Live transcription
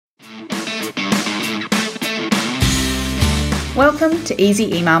Welcome to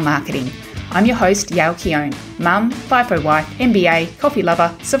Easy Email Marketing. I'm your host, Yael Keown, mum, FIFO wife, MBA, coffee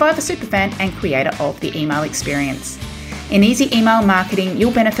lover, Survivor superfan, and creator of the email experience. In Easy Email Marketing,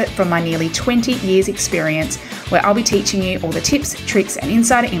 you'll benefit from my nearly 20 years experience, where I'll be teaching you all the tips, tricks, and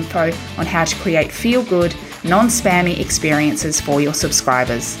insider info on how to create feel-good, non-spammy experiences for your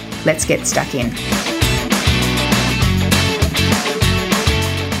subscribers. Let's get stuck in.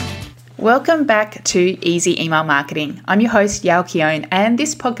 Welcome back to Easy Email Marketing. I'm your host, Yael Keown, and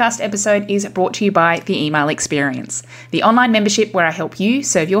this podcast episode is brought to you by The Email Experience, the online membership where I help you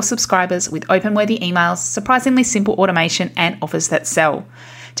serve your subscribers with open-worthy emails, surprisingly simple automation, and offers that sell.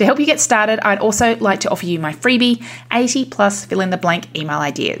 To help you get started, I'd also like to offer you my freebie, 80 plus fill-in-the-blank email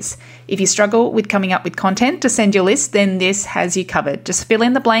ideas. If you struggle with coming up with content to send your list, then this has you covered. Just fill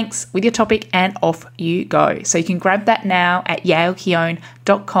in the blanks with your topic and off you go. So you can grab that now at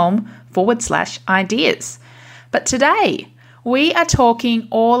yaelkeown.com/ideas. But today, we are talking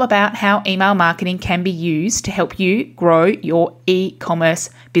all about how email marketing can be used to help you grow your e-commerce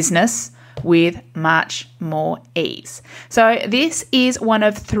business with much more ease. So this is one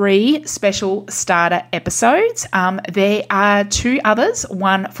of 3 special starter episodes. There are 2 others,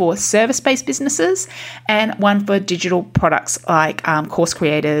 one for service-based businesses and one for digital products like course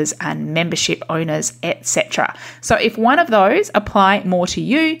creators and membership owners, etc. So if one of those apply more to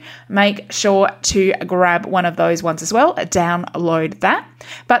you, make sure to grab one of those ones as well, download that.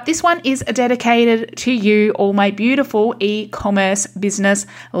 But this one is dedicated to you, all my beautiful e-commerce business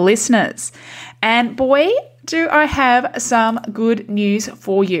listeners. And boy, do I have some good news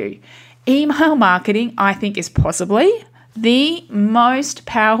for you. Email marketing, I think, is possibly the most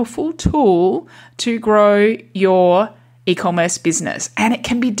powerful tool to grow your e-commerce business. And it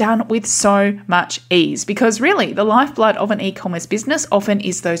can be done with so much ease because really the lifeblood of an e-commerce business often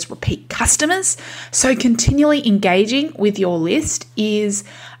is those repeat customers. So continually engaging with your list is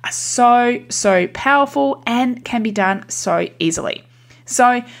so powerful and can be done so easily.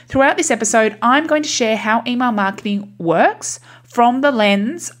 So throughout this episode, I'm going to share how email marketing works from the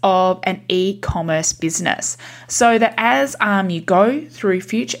lens of an e-commerce business, so that as you go through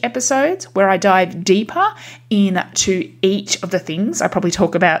future episodes where I dive deeper into each of the things I probably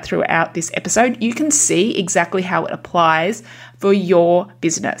talk about throughout this episode, you can see exactly how it applies for your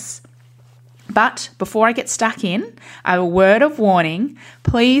business. But before I get stuck in, a word of warning,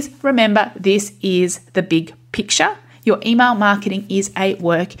 please remember this is the big picture. Your email marketing is a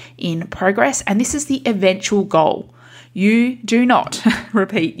work in progress, and this is the eventual goal. You do not,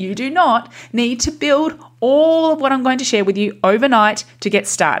 you do not need to build all of what I'm going to share with you overnight to get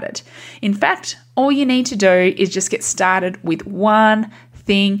started. In fact, all you need to do is just get started with one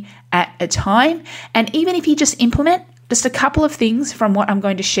thing at a time. And even if you just implement just a couple of things from what I'm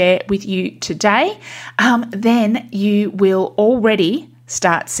going to share with you today, then you will already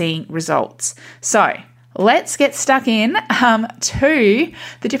start seeing results. So let's get stuck in to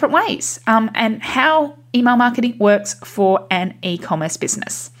the different ways and how email marketing works for an e-commerce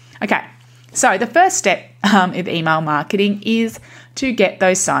business. Okay, so the first step of email marketing is to get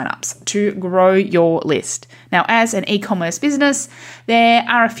those signups, to grow your list. Now, as an e-commerce business, there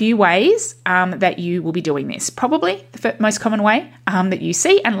are a few ways that you will be doing this. Probably the most common way that you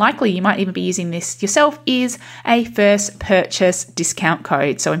see, and likely you might even be using this yourself, is a first purchase discount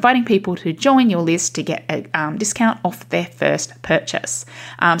code. So inviting people to join your list to get a discount off their first purchase.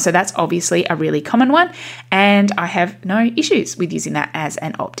 So that's obviously a really common one, and I have no issues with using that as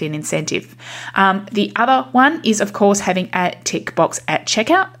an opt-in incentive. The other one is, of course, having a tick box at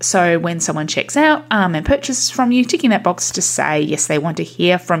checkout. So when someone checks out and purchases from you, ticking that box to say, yes, they want to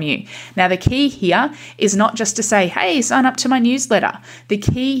hear from you. Now, the key here is not just to say, hey, sign up to my newsletter. The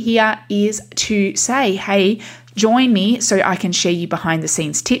key here is to say, hey, join me so I can share you behind the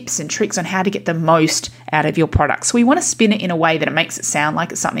scenes tips and tricks on how to get the most out of your product. So we want to spin it in a way that it makes it sound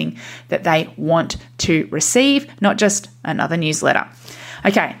like it's something that they want to receive, not just another newsletter.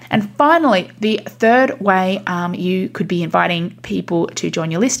 Okay, and finally, the third way you could be inviting people to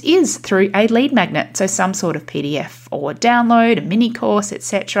join your list is through a lead magnet. So some sort of PDF or download, a mini course,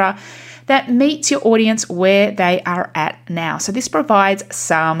 etc., that meets your audience where they are at now. So this provides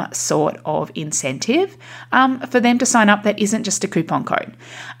some sort of incentive for them to sign up that isn't just a coupon code.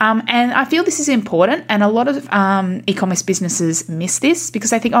 And I feel this is important, and a lot of e-commerce businesses miss this because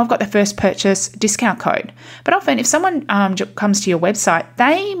they think, oh, I've got the first purchase discount code. But often if someone comes to your website,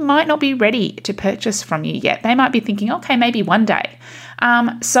 they might not be ready to purchase from you yet. They might be thinking, okay, maybe one day.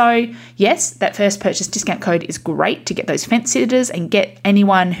 So yes, that first purchase discount code is great to get those fence sitters and get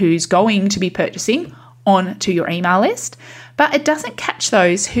anyone who's going to be purchasing onto your email list, but it doesn't catch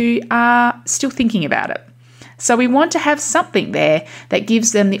those who are still thinking about it. So we want to have something there that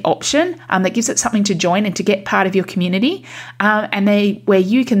gives them the option, that gives it something to join and to get part of your community, where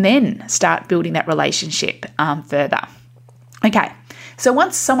you can then start building that relationship further. Okay. So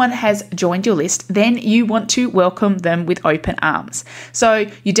once someone has joined your list, then you want to welcome them with open arms. So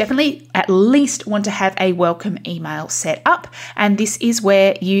you definitely at least want to have a welcome email set up. And this is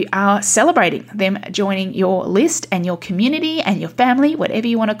where you are celebrating them joining your list and your community and your family, whatever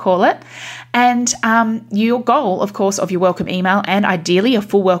you want to call it. And your goal, of course, of your welcome email, and ideally a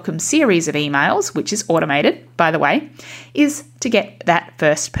full welcome series of emails, which is automated, by the way, is to get that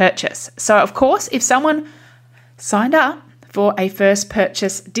first purchase. So of course, if someone signed up for a first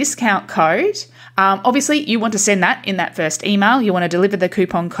purchase discount code, obviously you want to send that in that first email. You want to deliver the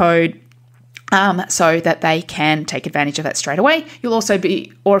coupon code so that they can take advantage of that straight away. You'll also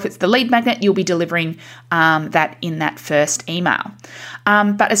be, or if it's the lead magnet, you'll be delivering that in that first email.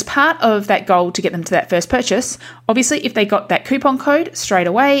 But as part of that goal to get them to that first purchase, obviously if they got that coupon code straight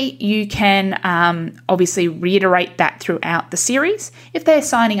away, you can obviously reiterate that throughout the series. If they're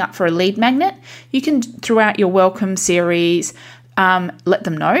signing up for a lead magnet, you can, throughout your welcome series, let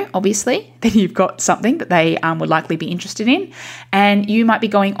them know, obviously, that you've got something that they would likely be interested in. And you might be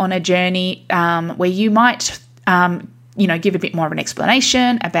going on a journey where you might, give a bit more of an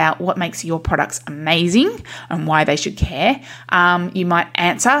explanation about what makes your products amazing and why they should care. You might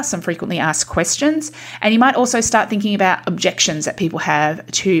answer some frequently asked questions, and you might also start thinking about objections that people have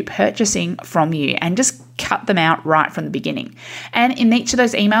to purchasing from you and just cut them out right from the beginning. And in each of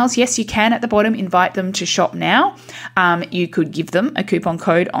those emails, yes, you can at the bottom invite them to shop now. You could give them a coupon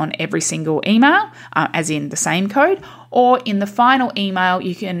code on every single email, as in the same code. Or in the final email,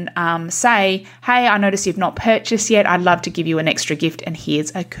 you can say, hey, I noticed you've not purchased yet. I'd love to give you an extra gift, and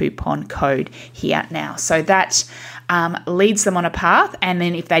here's a coupon code here now. So that leads them on a path. And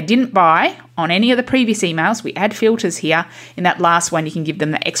then if they didn't buy on any of the previous emails, we add filters here. In that last one, you can give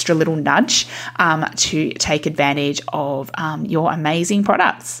them the extra little nudge to take advantage of your amazing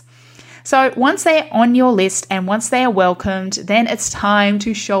products. So once they're on your list and once they are welcomed, then it's time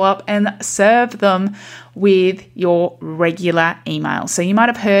to show up and serve them with your regular email. So you might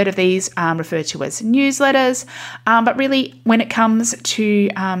have heard of these referred to as newsletters, but really when it comes to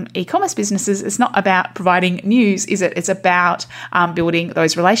e-commerce businesses, it's not about providing news, is it? It's about building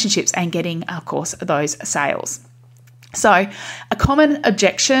those relationships and getting, of course, those sales. So a common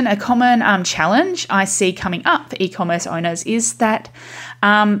objection, a common challenge I see coming up for e-commerce owners is that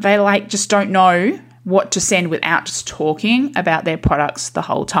they just don't know what to send without just talking about their products the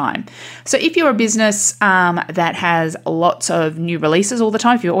whole time. So if you're a business that has lots of new releases all the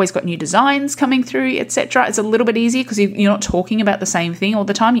time, if you've always got new designs coming through, etc., it's a little bit easier because you're not talking about the same thing all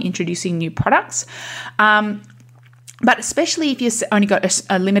the time. You're introducing new products. But especially if you've only got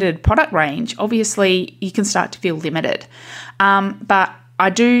a limited product range, obviously you can start to feel limited. But I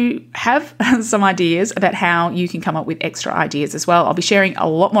do have some ideas about how you can come up with extra ideas as well. I'll be sharing a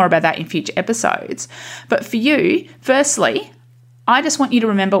lot more about that in future episodes. But for you, firstly, I just want you to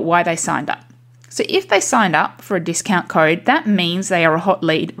remember why they signed up. So if they signed up for a discount code, that means they are a hot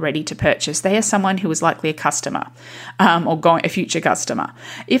lead ready to purchase. They are someone who is likely a customer or a future customer.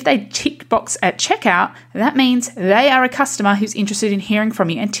 If they tick box at checkout, that means they are a customer who's interested in hearing from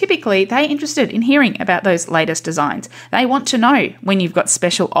you. And typically they're interested in hearing about those latest designs. They want to know when you've got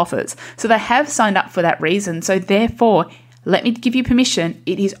special offers. So they have signed up for that reason. So therefore, let me give you permission.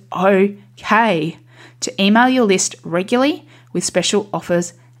 It is okay to email your list regularly with special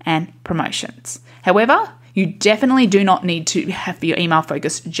offers and promotions. However, you definitely do not need to have your email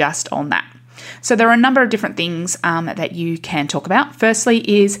focused just on that. So there are a number of different things that you can talk about. Firstly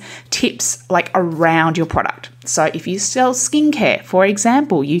is tips around your product. So if you sell skincare, for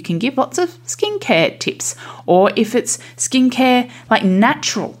example, you can give lots of skincare tips. Or if it's skincare, like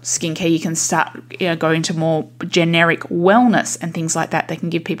natural skincare, you can start go into more generic wellness and things like that. They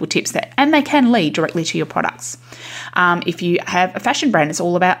can give people tips and they can lead directly to your products. If you have a fashion brand, it's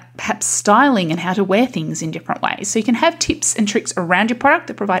all about perhaps styling and how to wear things in different ways. So you can have tips and tricks around your product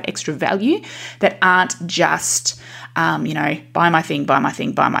that provide extra value that aren't just, buy my thing, buy my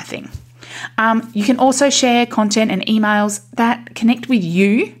thing, buy my thing. You can also share content and emails that connect with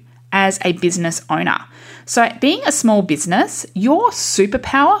you as a business owner. So being a small business, your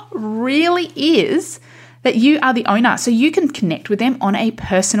superpower really is that you are the owner. So you can connect with them on a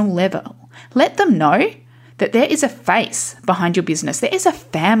personal level. Let them know that there is a face behind your business. There is a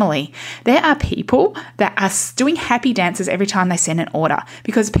family. There are people that are doing happy dances every time they send an order,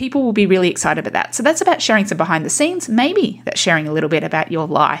 because people will be really excited about that. So that's about sharing some behind the scenes. Maybe that's sharing a little bit about your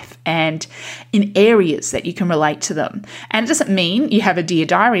life and in areas that you can relate to them. And it doesn't mean you have a Dear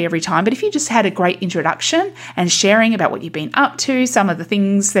Diary every time, but if you just had a great introduction and sharing about what you've been up to, some of the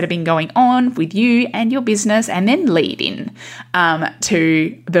things that have been going on with you and your business, and then lead in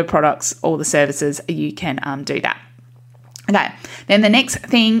to the products or the services, you can do that. Okay, then the next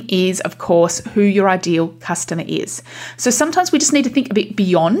thing is, of course, who your ideal customer is. So sometimes we just need to think a bit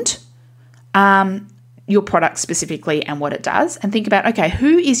beyond your product specifically and what it does, and think about, okay,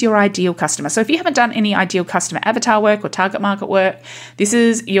 who is your ideal customer? So if you haven't done any ideal customer avatar work or target market work, this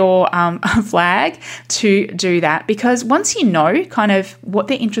is your flag to do that, because once you know kind of what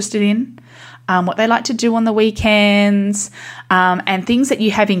they're interested in, what they like to do on the weekends, and things that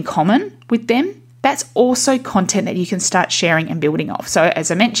you have in common with them, that's also content that you can start sharing and building off. So as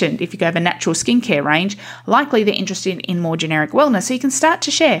I mentioned, if you go have a natural skincare range, likely they're interested in more generic wellness. So you can start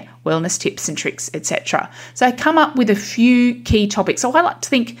to share wellness tips and tricks, etc. So come up with a few key topics. So I like to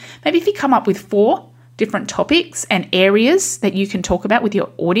think maybe if you come up with 4 different topics and areas that you can talk about with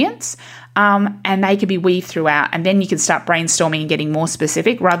your audience, and they can be weaved throughout, and then you can start brainstorming and getting more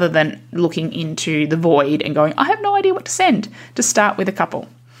specific rather than looking into the void and going, I have no idea what to send. Just start with a couple.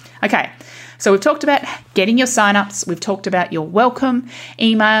 Okay. So we've talked about getting your signups, we've talked about your welcome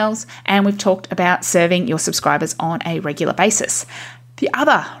emails, and we've talked about serving your subscribers on a regular basis. The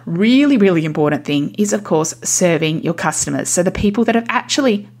other really, really important thing is, of course, serving your customers. So the people that have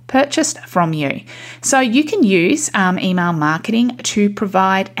actually purchased from you. So you can use email marketing to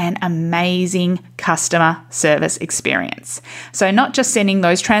provide an amazing customer service experience. So not just sending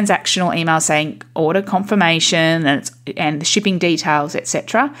those transactional emails saying order confirmation and the shipping details,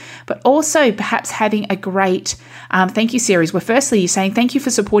 etc., but also perhaps having a great thank you series where firstly you're saying thank you for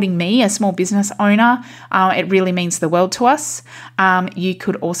supporting me, a small business owner. It really means the world to us. You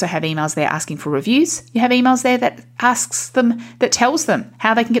could also have emails there asking for reviews. You have emails there that tells them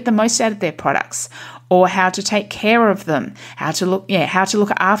how they can get the most out of their products, or how to take care of them, how to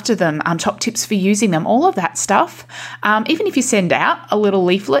look after them, top tips for using them, all of that stuff. Even if you send out a little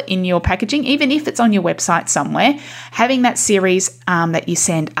leaflet in your packaging, even if it's on your website somewhere, having that series that you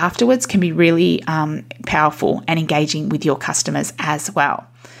send afterwards can be really powerful and engaging with your customers as well.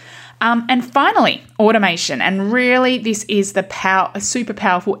 And finally, automation. And really, this is a super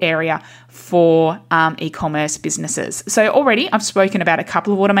powerful area for e-commerce businesses. So already I've spoken about a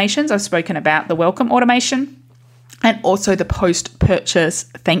couple of automations. I've spoken about the welcome automation and also the post-purchase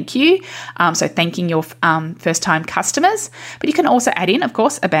thank you. So thanking your first-time customers. But you can also add in, of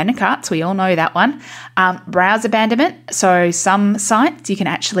course, abandoned carts. We all know that one. Browse abandonment. So some sites you can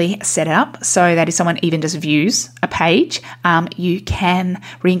actually set it up so that if someone even just views a page, you can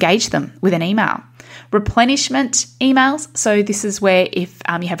re-engage them with an email. Replenishment emails. So this is where if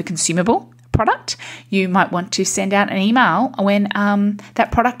you have a consumable product, you might want to send out an email when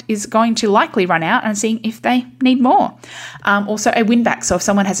that product is going to likely run out and seeing if they need more. Also a win back. So if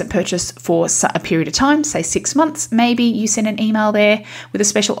someone hasn't purchased for a period of time, say 6 months, maybe you send an email there with a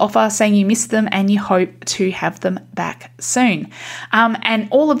special offer saying you missed them and you hope to have them back soon. And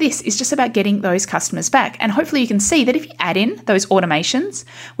all of this is just about getting those customers back. And hopefully you can see that if you add in those automations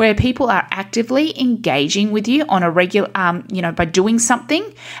where people are actively engaging with you on a regular, by doing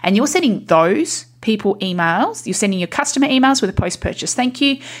something, and you're sending those people emails, you're sending your customer emails with a post-purchase thank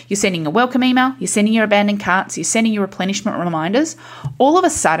you, you're sending a welcome email, you're sending your abandoned carts, you're sending your replenishment reminders, all of a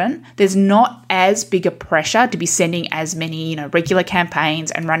sudden there's not as big a pressure to be sending as many regular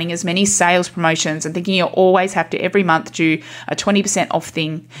campaigns and running as many sales promotions and thinking you always have to every month do a 20% off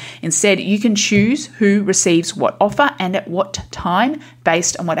thing. Instead, you can choose who receives what offer and at what time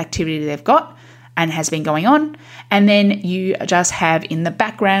based on what activity they've got and has been going on. And then you just have in the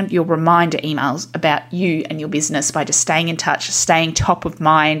background your reminder emails about you and your business by just staying in touch, staying top of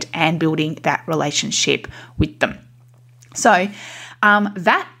mind and building that relationship with them. So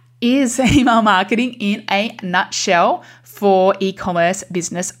that is email marketing in a nutshell for e-commerce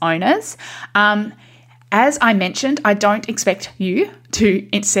business owners. As I mentioned, I don't expect you to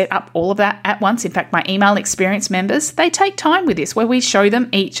set up all of that at once. In fact, my email experience members, they take time with this where we show them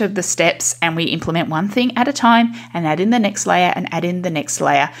each of the steps and we implement one thing at a time and add in the next layer and add in the next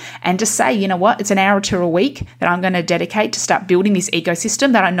layer and just say, you know what, it's an hour or two a week that I'm going to dedicate to start building this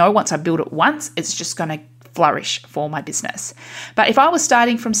ecosystem that I know once I build it once, it's just going to flourish for my business. But if I was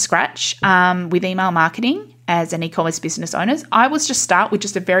starting from scratch with email marketing, as an e-commerce business owners, I would just start with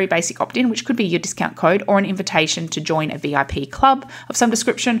just a very basic opt-in, which could be your discount code or an invitation to join a VIP club of some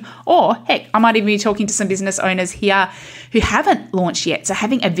description. Or heck, I might even be talking to some business owners here who haven't launched yet. So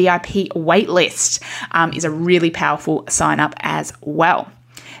having a VIP wait list is a really powerful sign up as well.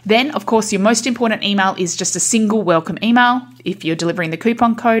 Then, of course, your most important email is just a single welcome email. If you're delivering the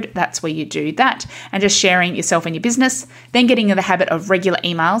coupon code, that's where you do that. And just sharing yourself and your business. Then getting in the habit of regular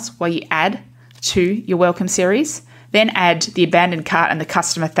emails where you add to your welcome series. Then add the abandoned cart and the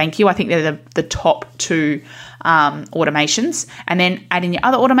customer thank you. I think they're the top two automations. And then add in your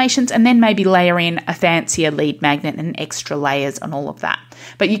other automations, and then maybe layer in a fancier lead magnet and extra layers on all of that.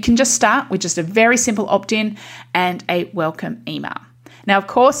 But you can just start with just a very simple opt-in and a welcome email. Now, of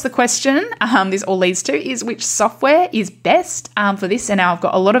course, the question this all leads to is which software is best for this. And now I've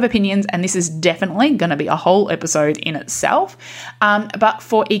got a lot of opinions, and this is definitely going to be a whole episode in itself. But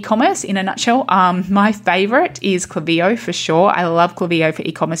for e-commerce, in a nutshell, my favorite is Klaviyo for sure. I love Klaviyo for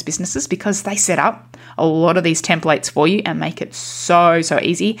e-commerce businesses because they set up a lot of these templates for you and make it so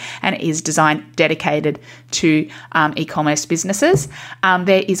easy, and it is designed dedicated to e-commerce businesses.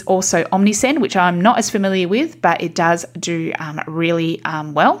 There is also Omnisend, which I'm not as familiar with, but it does do really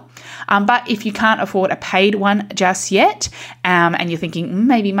well. But if you can't afford a paid one just yet, and you're thinking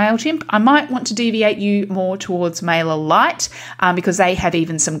maybe MailChimp, I might want to deviate you more towards MailerLite because they have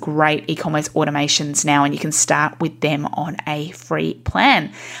even some great e-commerce automations now, and you can start with them on a free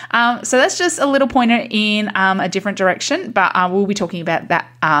plan. So that's just a little pointer in a different direction, but we'll be talking about that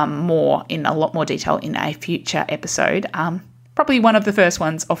more in a lot more detail in a future episode, probably one of the first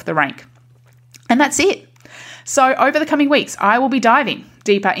ones off the rank. And that's it. So over the coming weeks, I will be diving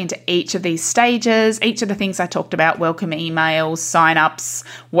deeper into each of these stages, each of the things I talked about: welcome emails, signups,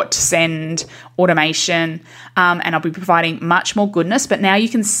 what to send, automation, and I'll be providing much more goodness. But now you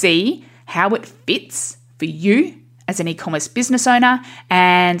can see how it fits for you as an e-commerce business owner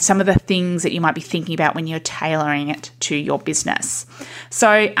and some of the things that you might be thinking about when you're tailoring it to your business. So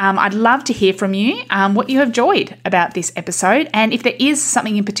I'd love to hear from you what you have enjoyed about this episode. And if there is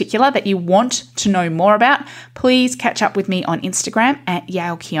something in particular that you want to know more about, please catch up with me on Instagram at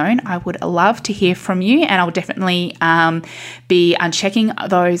Yael Keown. I would love to hear from you, and I'll definitely be checking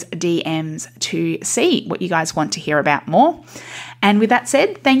those DMs to see what you guys want to hear about more. And with that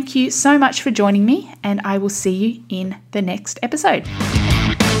said, thank you so much for joining me, and I will see you in the next episode.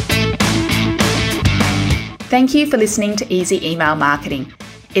 Thank you for listening to Easy Email Marketing.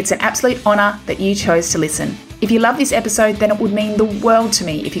 It's an absolute honour that you chose to listen. If you love this episode, then it would mean the world to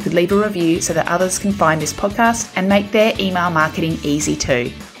me if you could leave a review so that others can find this podcast and make their email marketing easy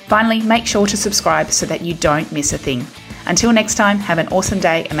too. Finally, make sure to subscribe so that you don't miss a thing. Until next time, have an awesome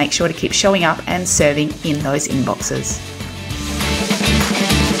day and make sure to keep showing up and serving in those inboxes.